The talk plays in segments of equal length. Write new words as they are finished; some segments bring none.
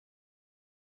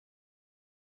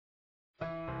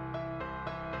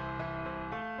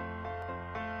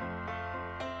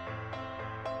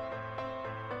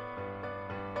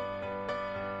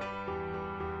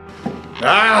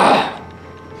Ah!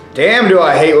 Damn, do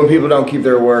I hate when people don't keep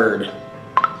their word.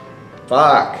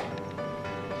 Fuck.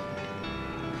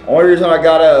 Only reason I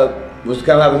got up was to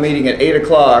come have a meeting at 8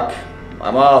 o'clock at my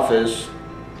office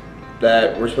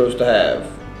that we're supposed to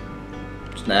have.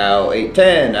 It's now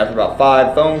 8:10 after about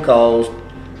 5 phone calls,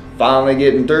 finally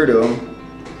getting through to him.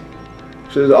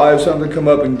 Says, I have something come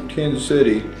up in Kansas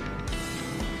City.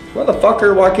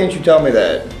 Motherfucker, why can't you tell me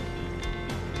that?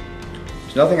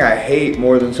 There's nothing I hate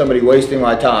more than somebody wasting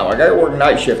my time. I gotta work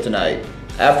night shift tonight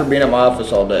after being at my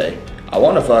office all day.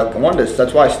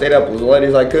 That's why I stayed up as late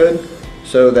as I could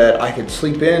so that I could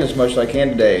sleep in as much as I can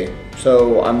today.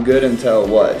 So I'm good until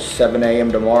what, 7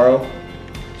 a.m. tomorrow?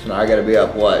 So now I gotta be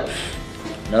up what?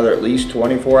 Another at least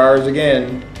 24 hours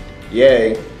again.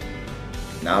 Yay.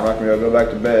 Now I'm not gonna be able to go back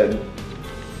to bed.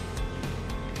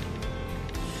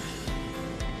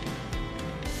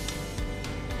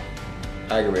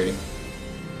 Aggravating.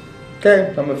 Okay,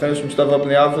 I'm gonna finish some stuff up in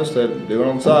the office that do it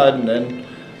on the side and then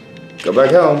go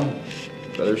back home.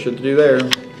 Better shit to do there.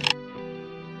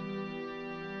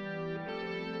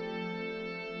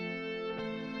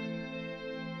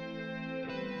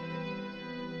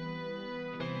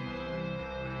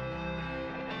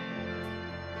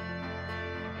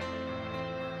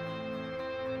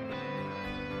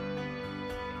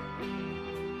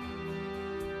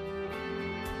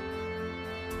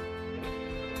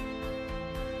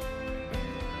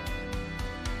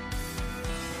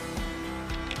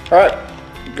 Alright,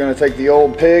 I'm gonna take the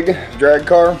old pig drag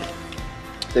car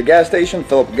to the gas station,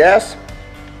 fill up gas,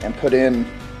 and put in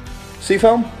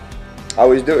seafoam. I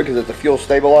always do it because it's a fuel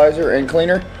stabilizer and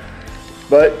cleaner,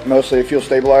 but mostly a fuel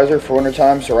stabilizer for winter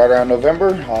time. So right around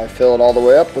November, I fill it all the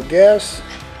way up with gas,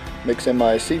 mix in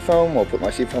my seafoam, we'll put my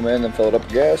seafoam in, then fill it up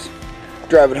with gas,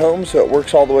 drive it home so it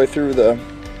works all the way through the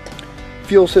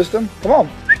fuel system. Come on.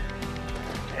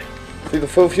 Through the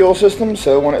full fuel system,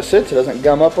 so when it sits, it doesn't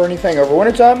gum up or anything over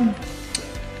winter time.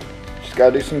 Just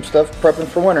gotta do some stuff prepping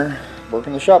for winter.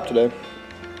 Working the shop today,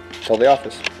 till the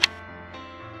office.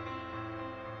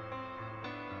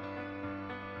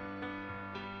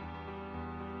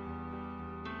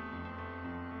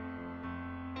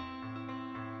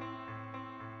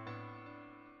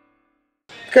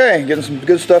 Okay, getting some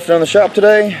good stuff done in the shop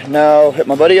today. Now hit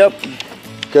my buddy up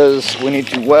because we need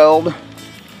to weld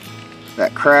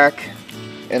that crack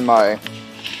in my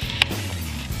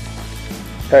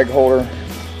peg holder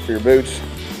for your boots.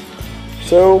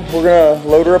 So we're gonna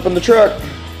load her up in the truck.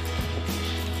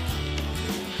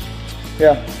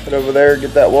 Yeah, head over there,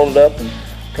 get that welded up, and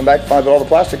come back and find all the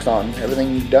plastics on.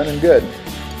 Everything done and good.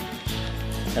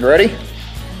 And ready?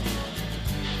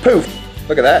 Poof!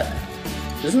 Look at that.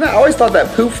 Isn't that? I always thought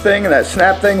that poof thing and that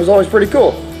snap thing was always pretty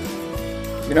cool.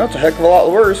 You know, it's a heck of a lot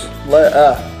worse.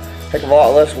 Heck of a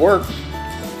lot less work.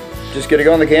 Just get it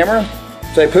on the camera,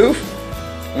 say poof,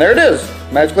 and there it is.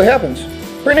 Magically happens.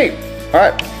 Pretty neat. All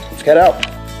right, let's head out.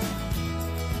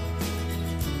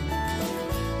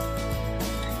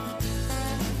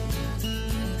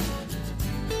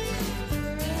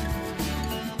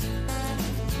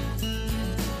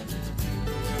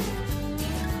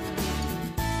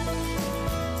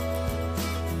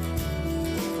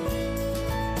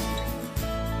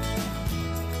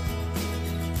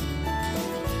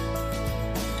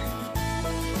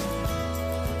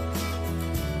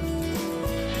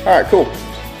 Alright, cool.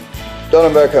 Done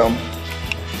and back home.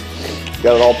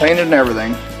 Got it all painted and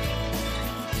everything.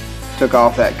 Took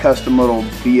off that custom little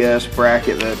BS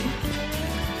bracket that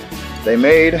they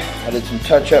made. I did some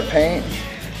touch-up paint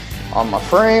on my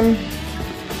frame.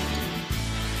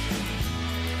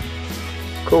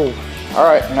 Cool.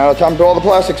 Alright, now time to put all the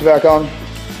plastics back on.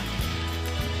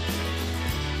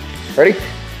 Ready?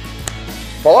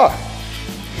 Voila.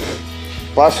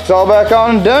 Plastics all back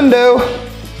on and done-do.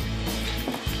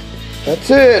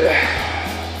 That's it.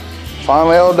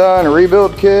 Finally all done.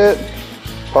 Rebuild kit.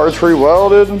 Parts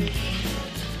re-welded.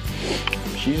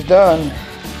 She's done.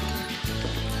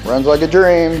 Runs like a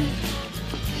dream.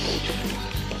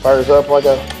 Fires up like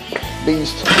a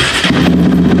beast.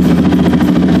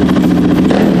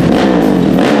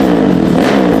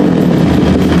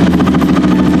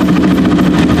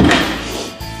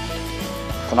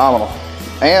 Phenomenal.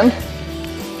 And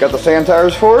got the sand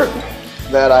tires for it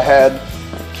that I had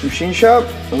machine shop,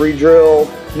 re-drill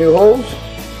new holes.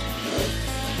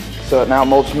 So it now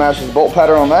mold smashes the bolt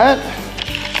pattern on that.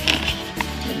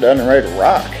 Done and ready to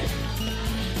rock.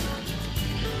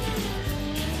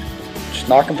 Just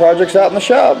knocking projects out in the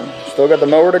shop. Still got the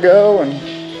mower to go and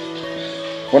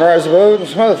winterize the boat and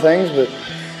some other things, but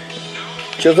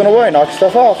chiseling away, knocking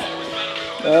stuff off.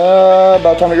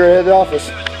 About time to go ahead to the office.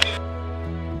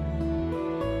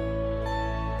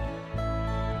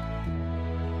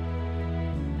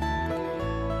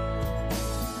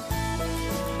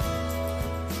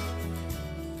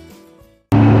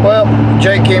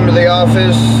 Jake came to the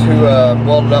office, who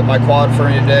welded up my quad for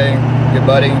me today. Good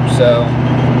buddy. So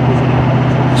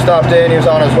stopped in. He was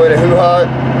on his way to Hoo-Hot.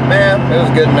 Man, it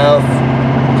was good enough,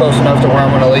 close enough to where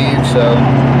I'm gonna leave. So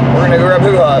we're gonna go grab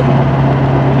Hoo-Hot.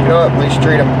 You know what? At least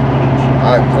treat him.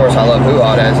 Of course, I love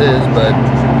Hoo-Hot as is, but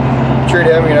treat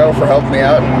him, you know, for helping me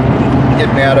out and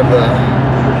getting me out of a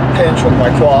pinch with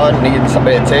my quad and needing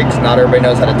somebody to TIG. Not everybody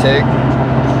knows how to TIG.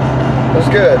 It was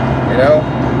good, you know.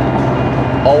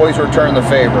 Always return the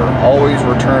favor. Always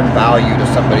return value to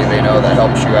somebody they know that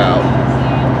helps you out.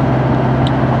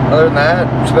 Other than that,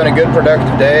 it's been a good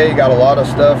productive day. Got a lot of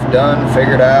stuff done,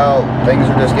 figured out. Things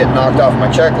are just getting knocked off my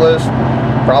checklist.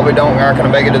 Probably aren't going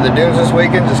to make it to the dunes this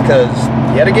weekend just because,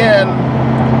 yet again,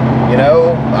 you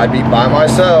know, I'd be by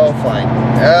myself. Like,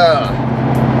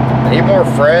 I need more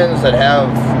friends that have,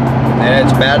 and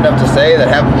it's bad enough to say, that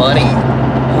have money,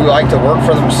 who like to work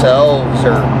for themselves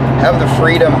or have the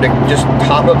freedom to just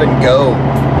hop up and go.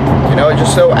 You know, it's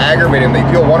just so aggravating me.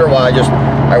 People wonder why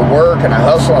I work and I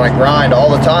hustle and I grind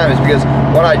all the time. It's because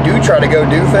when I do try to go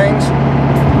do things,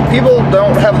 people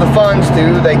don't have the funds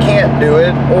to, they can't do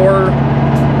it, or,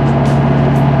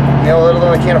 you know,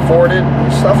 they can't afford it,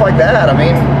 stuff like that. I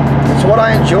mean, it's what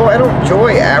I enjoy. I don't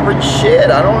enjoy average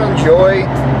shit. I don't enjoy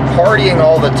partying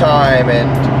all the time and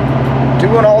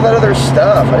doing all that other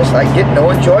stuff. I get no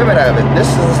enjoyment out of it. This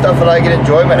is the stuff that I get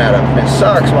enjoyment out of. And it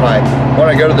sucks when I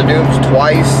go to the dunes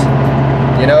twice,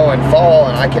 you know, in fall,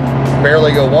 and I can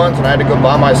barely go once, and I had to go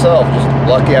by myself. Just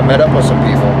lucky I met up with some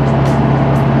people.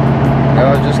 You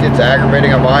know, it just gets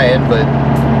aggravating on my end, but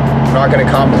I'm not going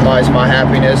to compromise my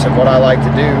happiness and what I like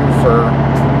to do for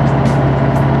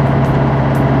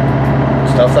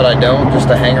stuff that I don't, just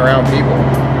to hang around people.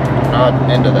 I'm not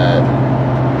into that.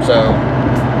 So,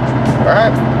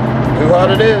 alright, Hoo-Hot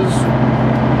it is.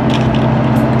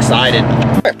 Excited.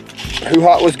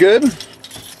 Hoo-Hot was good.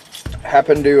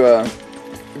 Happened to, a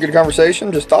good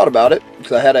conversation, just thought about it.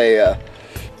 Because I had a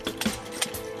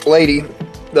lady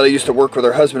that I used to work with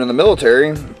her husband in the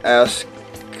military ask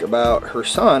about her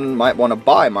son might want to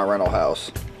buy my rental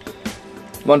house.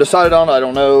 I'm undecided on it, I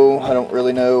don't know, I don't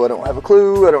really know, I don't have a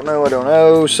clue, I don't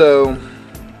know. So,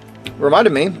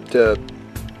 reminded me to,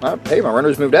 hey, my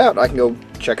renter's moved out, I can go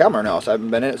check out my rental house. I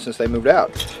haven't been in it since they moved out.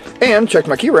 And checked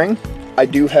my key ring. I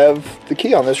do have the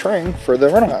key on this ring for the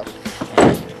rental house.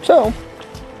 So,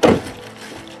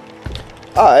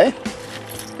 I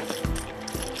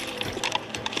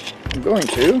am going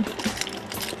to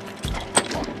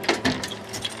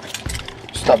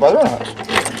stop by the rental house.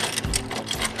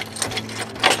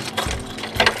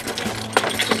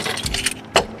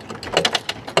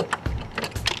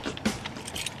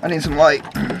 I need some light.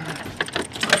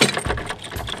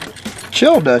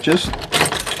 Chill, Duchess.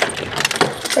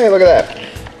 Hey, look at that.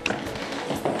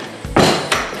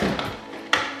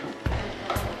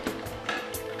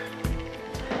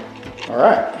 All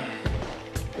right.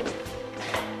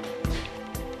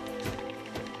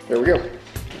 There we go.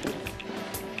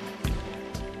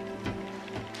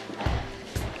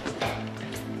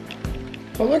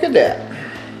 Well, look at that.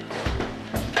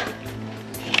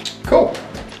 Cool.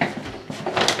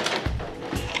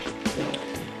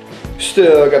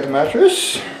 Still got the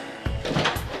mattress.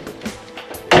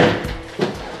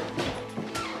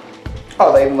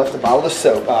 Oh, they even left the bottle of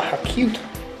soap. Ah, how cute.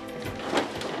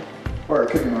 Or it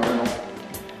could be my rental.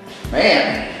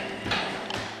 Man,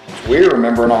 it's weird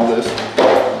remembering all this.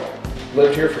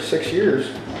 Lived here for 6 years.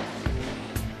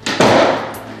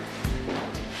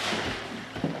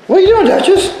 What are you doing,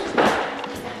 Duchess?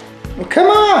 Well, come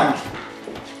on.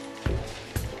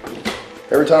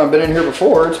 Every time I've been in here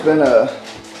before, it's been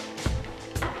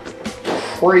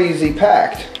crazy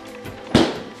packed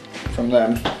from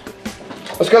them.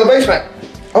 Let's go to the basement.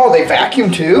 Oh, they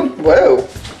vacuum too? Whoa.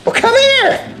 Well, come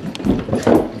here.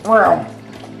 Wow.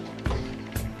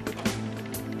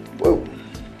 Whoa.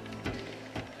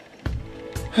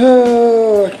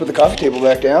 Let's put the coffee table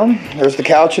back down. There's the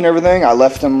couch and everything. I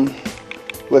left them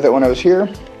with it when I was here.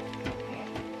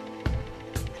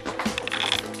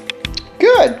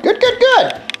 Good, good, good,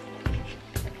 good.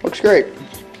 Looks great.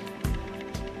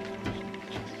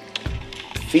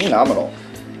 Phenomenal.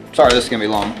 Sorry, this is gonna be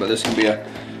long, but this can be a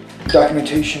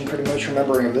documentation, pretty much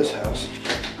remembering of this house.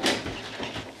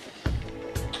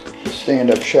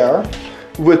 Stand-up shower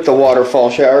with the waterfall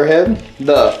shower head.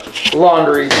 The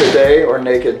laundry today or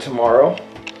naked tomorrow.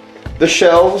 The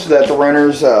shelves that the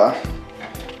renters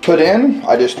put in,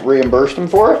 I just reimbursed them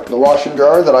for it. The washer and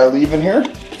dryer that I leave in here.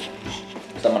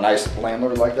 Because I'm a nice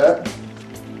landlord like that.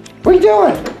 What are you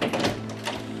doing?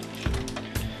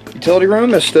 Utility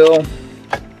room is still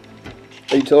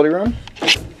a utility room.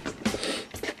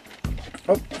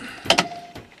 Oh.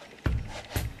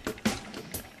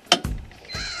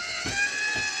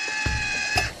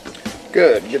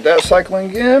 Good. Get that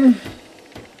cycling again.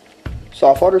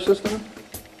 Soft water system.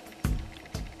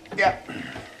 Yeah.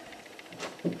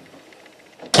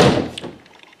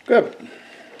 Good.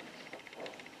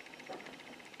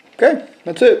 Okay,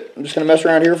 that's it. I'm just gonna mess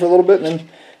around here for a little bit and then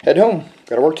head home.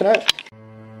 Gotta work tonight.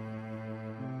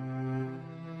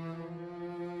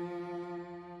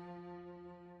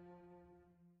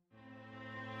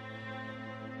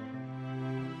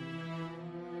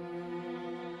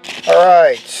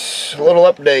 Alright, little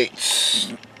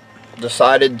updates.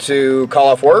 Decided to call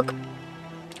off work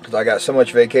because I got so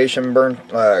much vacation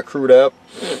accrued up.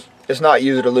 It's not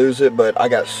use it or lose it, but I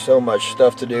got so much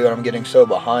stuff to do and I'm getting so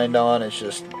behind on. It's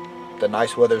just the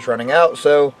nice weather's running out,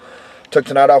 so took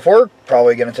tonight off work.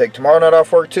 Probably gonna take tomorrow night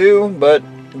off work too, but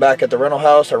back at the rental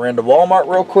house, I ran to Walmart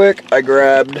real quick. I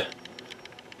grabbed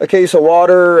a case of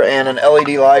water and an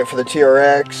LED light for the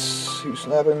TRX. Who's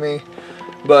snapping me?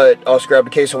 But also grabbed a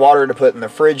case of water to put in the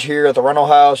fridge here at the rental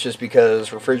house, just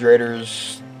because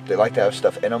refrigerators, they like to have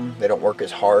stuff in them. They don't work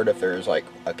as hard if there's like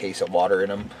a case of water in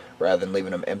them, rather than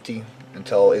leaving them empty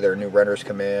until either new renters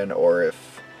come in or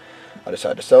if I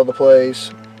decide to sell the place.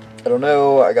 I don't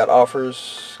know. I got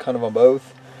offers kind of on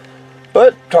both.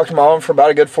 But talked to my mom for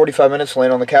about a good 45 minutes,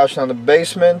 laying on the couch down in the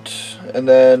basement. And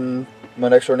then my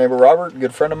next door neighbor Robert, a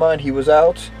good friend of mine, he was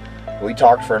out. We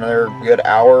talked for another good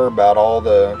hour about all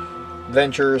the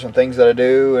ventures and things that I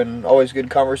do, and always good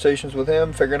conversations with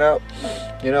him, figuring out,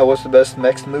 you know, what's the best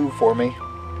next move for me,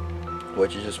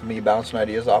 which is just me bouncing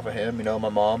ideas off of him. You know, my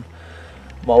mom,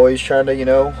 I'm always trying to, you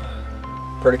know,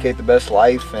 predicate the best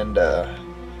life and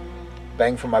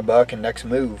bang for my buck and next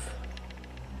move.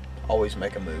 Always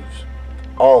making moves.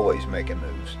 Always making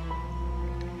moves.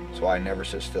 That's why I never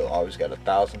sit still. I always got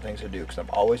 1,000 things to do, because I'm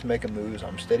always making moves.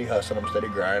 I'm steady hustling. I'm steady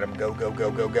grinding. I'm go, go,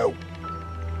 go, go, go.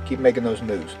 Keep making those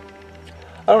moves.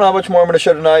 I don't know how much more I'm going to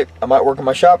show tonight. I might work in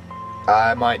my shop.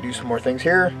 I might do some more things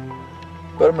here.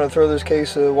 But I'm going to throw this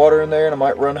case of water in there and I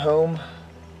might run home.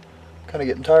 Kind of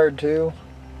getting tired too.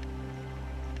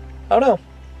 I don't know.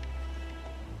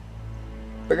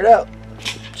 Figure it out.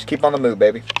 Just keep on the move,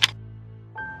 baby.